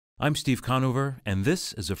I'm Steve Conover, and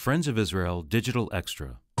this is a Friends of Israel Digital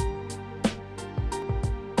Extra.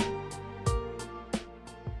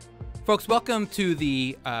 Folks, welcome to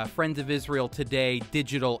the Friends of Israel Today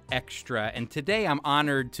Digital Extra. And today I'm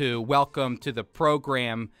honored to welcome to the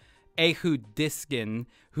program Ehud Diskin,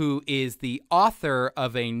 who is the author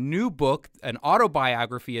of a new book, an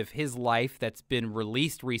autobiography of his life that's been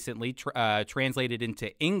released recently, translated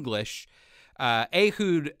into English.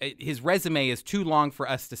 Ehud, his resume is too long for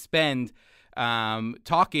us to spend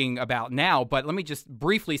talking about now, but let me just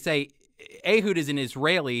briefly say Ehud is an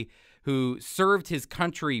Israeli who served his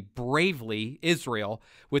country bravely, Israel,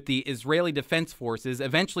 with the Israeli Defense Forces,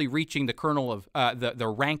 eventually reaching the colonel of the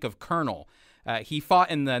rank of colonel. He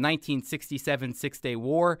fought in the 1967 Six-Day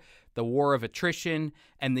War, the War of Attrition,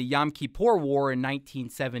 and the Yom Kippur War in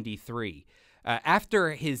 1973.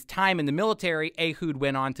 After his time in the military, Ehud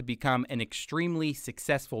went on to become an extremely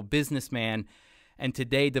successful businessman and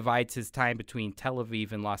today divides his time between Tel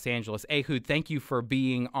Aviv and Los Angeles. Ehud, thank you for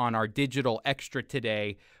being on our Digital Extra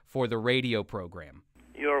today for the radio program.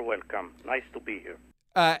 You're welcome. Nice to be here.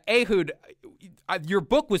 Ehud, your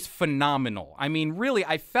book was phenomenal. I mean, really,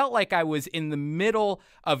 I felt like I was in the middle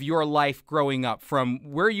of your life growing up, from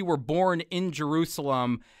where you were born in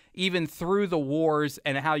Jerusalem, even through the wars,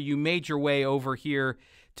 and how you made your way over here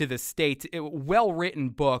to the States. Well-written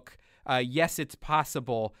book. Yes, it's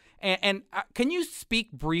possible. And can you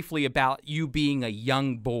speak briefly about you being a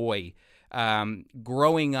young boy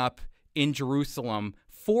growing up in Jerusalem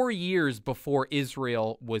 4 years before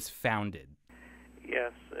Israel was founded?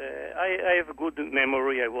 Yes, I have a good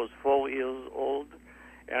memory. I was 4 years old,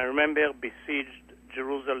 and I remember besieged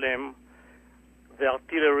Jerusalem, the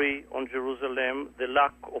artillery on Jerusalem, the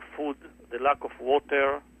lack of food, the lack of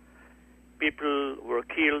water. People were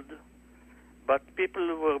killed, but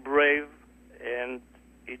people were brave, and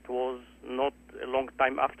it was not a long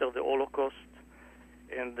time after the Holocaust,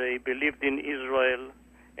 and they believed in Israel,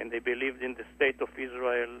 and they believed in the state of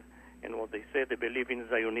Israel, and what they said, they believe in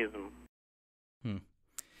Zionism.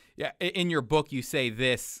 Yeah, in your book, you say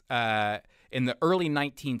this, in the early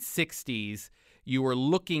 1960s, you were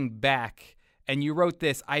looking back, and you wrote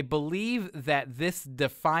this: I believe that this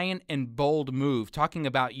defiant and bold move, talking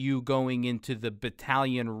about you going into the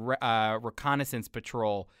battalion reconnaissance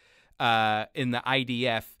patrol in the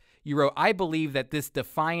IDF, you wrote, I believe that this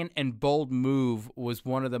defiant and bold move was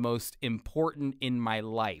one of the most important in my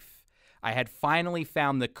life. I had finally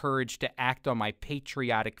found the courage to act on my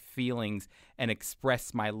patriotic feelings and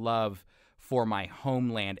express my love for my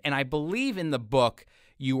homeland. And I believe in the book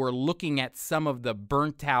you were looking at some of the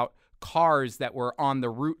burnt-out cars that were on the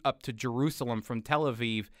route up to Jerusalem from Tel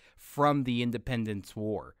Aviv from the Independence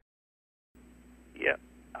War. Yeah,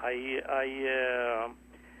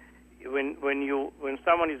 when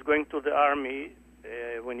someone is going to the army,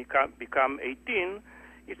 when he become 18,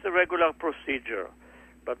 it's a regular procedure.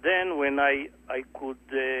 But then when I could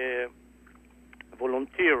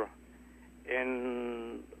volunteer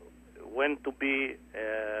and went to be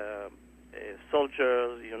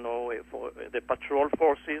soldiers, you know, for the patrol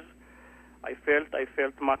forces, I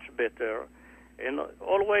felt much better. And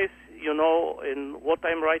always, you know, in what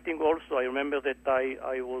I'm writing also, I remember that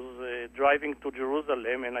I was driving to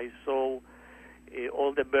Jerusalem and I saw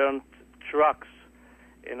all the burnt trucks,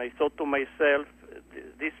 and I thought to myself,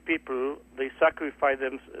 these people, they sacrifice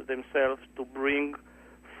themselves to bring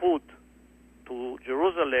food to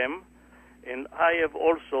Jerusalem, and I have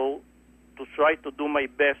also to try to do my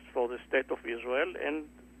best for the state of Israel. And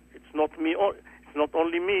it's not me, it's not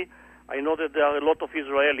only me. I know that there are a lot of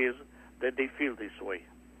Israelis that they feel this way.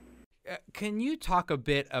 Can you talk a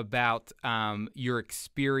bit about your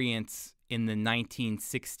experience in the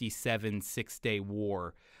 1967 Six-Day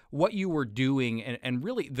War, what you were doing, and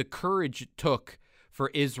really the courage it took for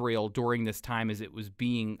Israel during this time as it was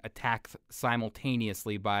being attacked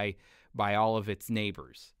simultaneously by all of its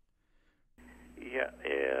neighbors? Yeah,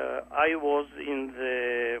 I was in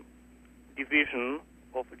the division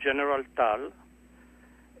of General Tal,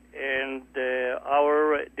 and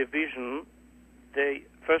our division,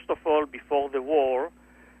 first of all, before the war,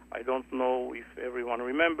 I don't know if everyone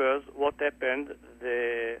remembers what happened.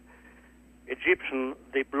 The Egyptians,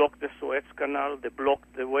 they blocked the Suez Canal, they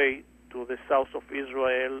blocked the way to the south of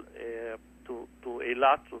Israel, to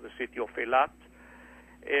Eilat, to the city of Eilat,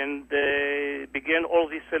 and began all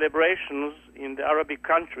these celebrations in the Arabic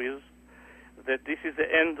countries that this is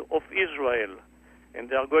the end of Israel, and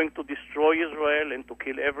they are going to destroy Israel and to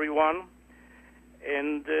kill everyone.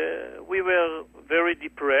 And we were very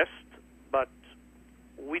depressed, but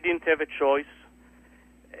we didn't have a choice,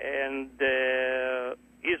 and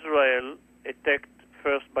Israel attacked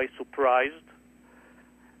first by surprise,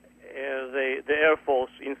 Air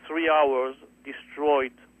Force in 3 hours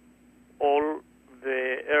destroyed all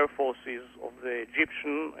the air forces of the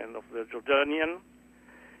Egyptian and of the Jordanian.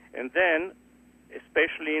 And then,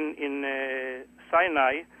 especially in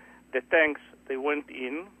Sinai, the tanks, they went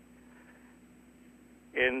in.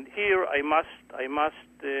 And here I must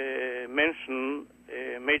mention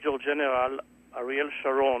Major General Ariel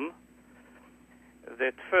Sharon,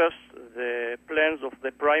 that first the plans of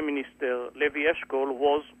the Prime Minister Levi Eshkol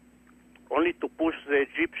was only to push the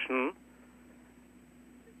Egyptian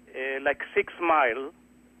like 6 miles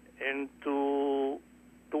and to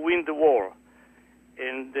win the war.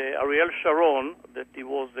 And Ariel Sharon, that he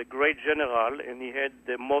was a great general and he had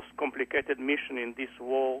the most complicated mission in this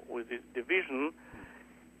war with his division,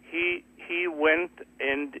 he went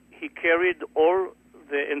and he carried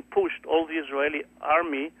and pushed all the Israeli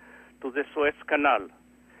army to the Suez Canal.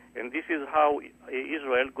 And this is how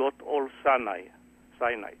Israel got all Sinai.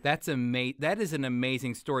 That is an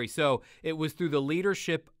amazing story. So it was through the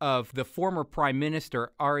leadership of the former Prime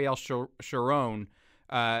Minister Ariel Sharon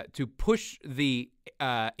to push the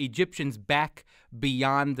Egyptians back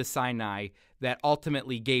beyond the Sinai that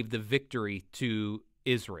ultimately gave the victory to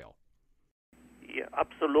Israel. Yeah,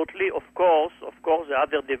 absolutely. Of course, the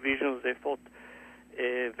other divisions, they fought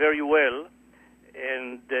very well.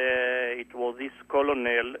 And it was this colonel,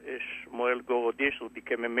 Shmuel Gorodish, who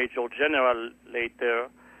became a major general later,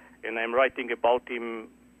 and I'm writing about him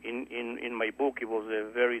in my book. He was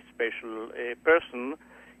a very special person.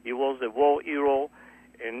 He was a war hero,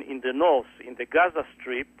 and in the north, in the Gaza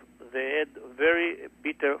Strip, they had very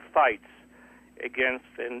bitter fights against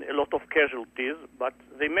and a lot of casualties, but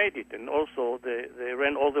they made it, and also they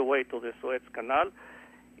ran all the way to the Suez Canal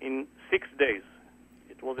in 6 days.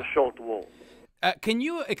 It was a short war. Can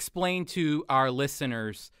you explain to our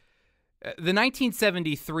listeners, the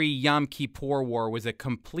 1973 Yom Kippur War was a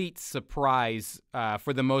complete surprise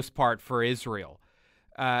for the most part for Israel.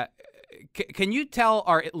 Can you tell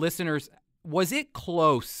our listeners, was it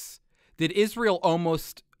close? Did Israel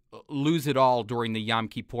almost lose it all during the Yom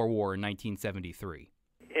Kippur War in 1973?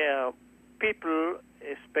 Yeah, people,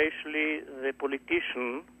 especially the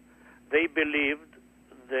politicians, they believed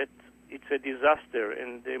that it's a disaster.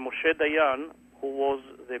 And Moshe Dayan, who was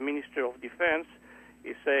the Minister of Defense,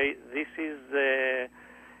 he say this is the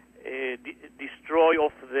destroy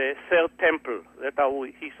of the third temple. That's how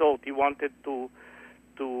he thought. He wanted to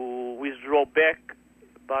withdraw back,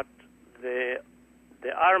 but the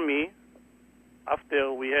army,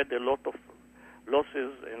 after we had a lot of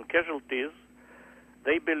losses and casualties,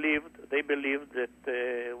 they believed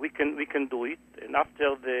that we can do it. And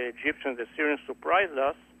after the Egyptians, the Syrians surprised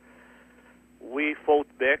us, we fought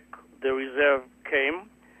back. The reserve came,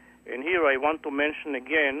 and here I want to mention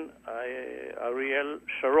again Ariel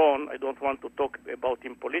Sharon. I don't want to talk about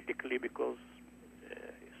him politically because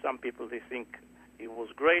some people, they think he was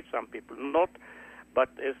great, some people not, but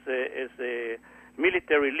as a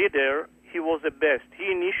military leader, he was the best.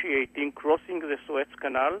 He initiating crossing the Suez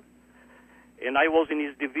Canal, and I was in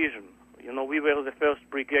his division. You know, we were the first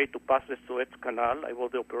brigade to pass the Suez Canal. I was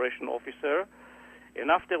the operation officer, and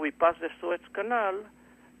after we passed the Suez Canal,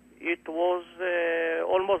 it was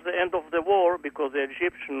almost the end of the war because the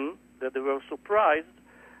Egyptians, that they were surprised,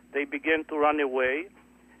 they began to run away,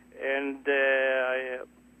 and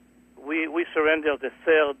we surrendered the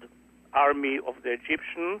third army of the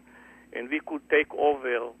Egyptian, and we could take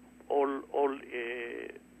over all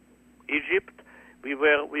Egypt. We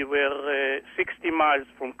were 60 miles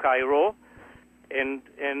from Cairo, and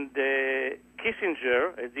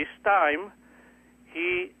Kissinger at this time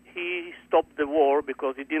he stopped the war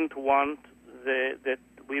because he didn't want that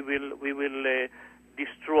we will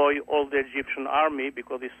destroy all the Egyptian army,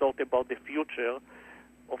 because he thought about the future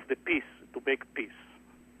of the peace, to make peace.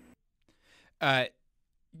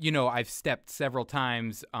 You know, I've stepped several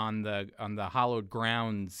times on the hallowed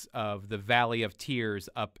grounds of the Valley of Tears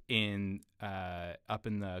up in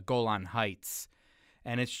the Golan Heights,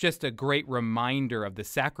 and it's just a great reminder of the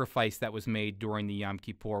sacrifice that was made during the Yom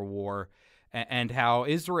Kippur War, and how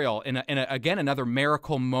Israel, again another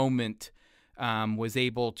miracle moment, was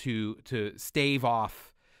able to stave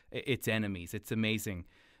off its enemies. It's amazing.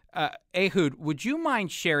 Ehud, would you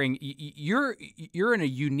mind sharing? You're in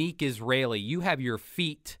a unique Israeli. You have your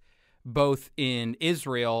feet both in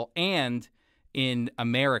Israel and in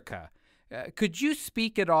America. Could you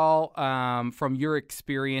speak at all from your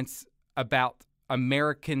experience about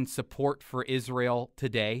American support for Israel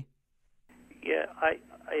today? Yeah,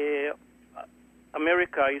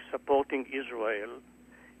 America is supporting Israel,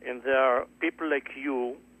 and there are people like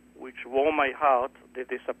you, which warm my heart that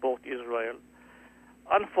they support Israel.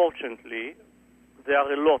 Unfortunately, there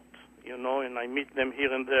are a lot and I meet them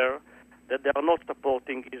here and there, that they are not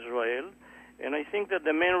supporting Israel. And I think that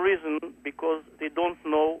the main reason, because they don't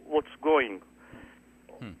know what's going.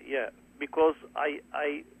 Yeah, because I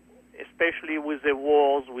especially with the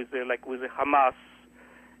wars, with the Hamas,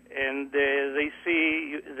 and they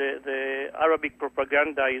see the Arabic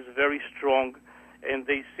propaganda is very strong, and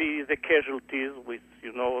they see the casualties, with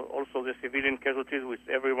also the civilian casualties, which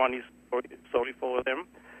everyone is sorry for them,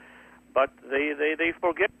 but they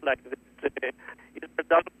forget that Israel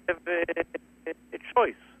doesn't have a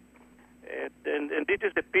choice, and this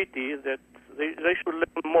is a pity that they should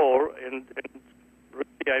learn more. And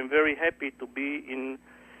really, I'm very happy to be in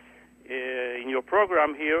your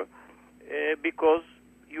program here because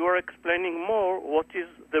you are explaining more what is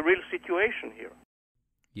the real situation here.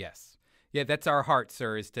 Yes. Yeah, that's our heart,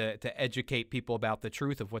 sir, is to educate people about the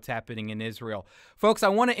truth of what's happening in Israel. Folks, I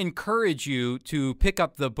want to encourage you to pick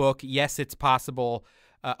up the book, Yes, It's Possible,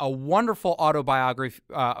 a wonderful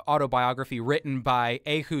autobiography written by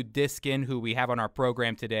Ehud Diskin, who we have on our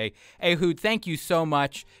program today. Ehud, thank you so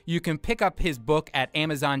much. You can pick up his book at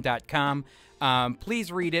Amazon.com. Please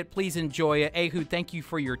read it. Please enjoy it. Ehud, thank you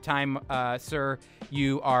for your time, sir.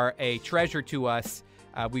 You are a treasure to us.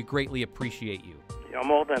 We greatly appreciate you. You're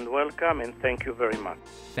more than welcome, and thank you very much.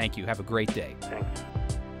 Thank you. Have a great day. Thanks.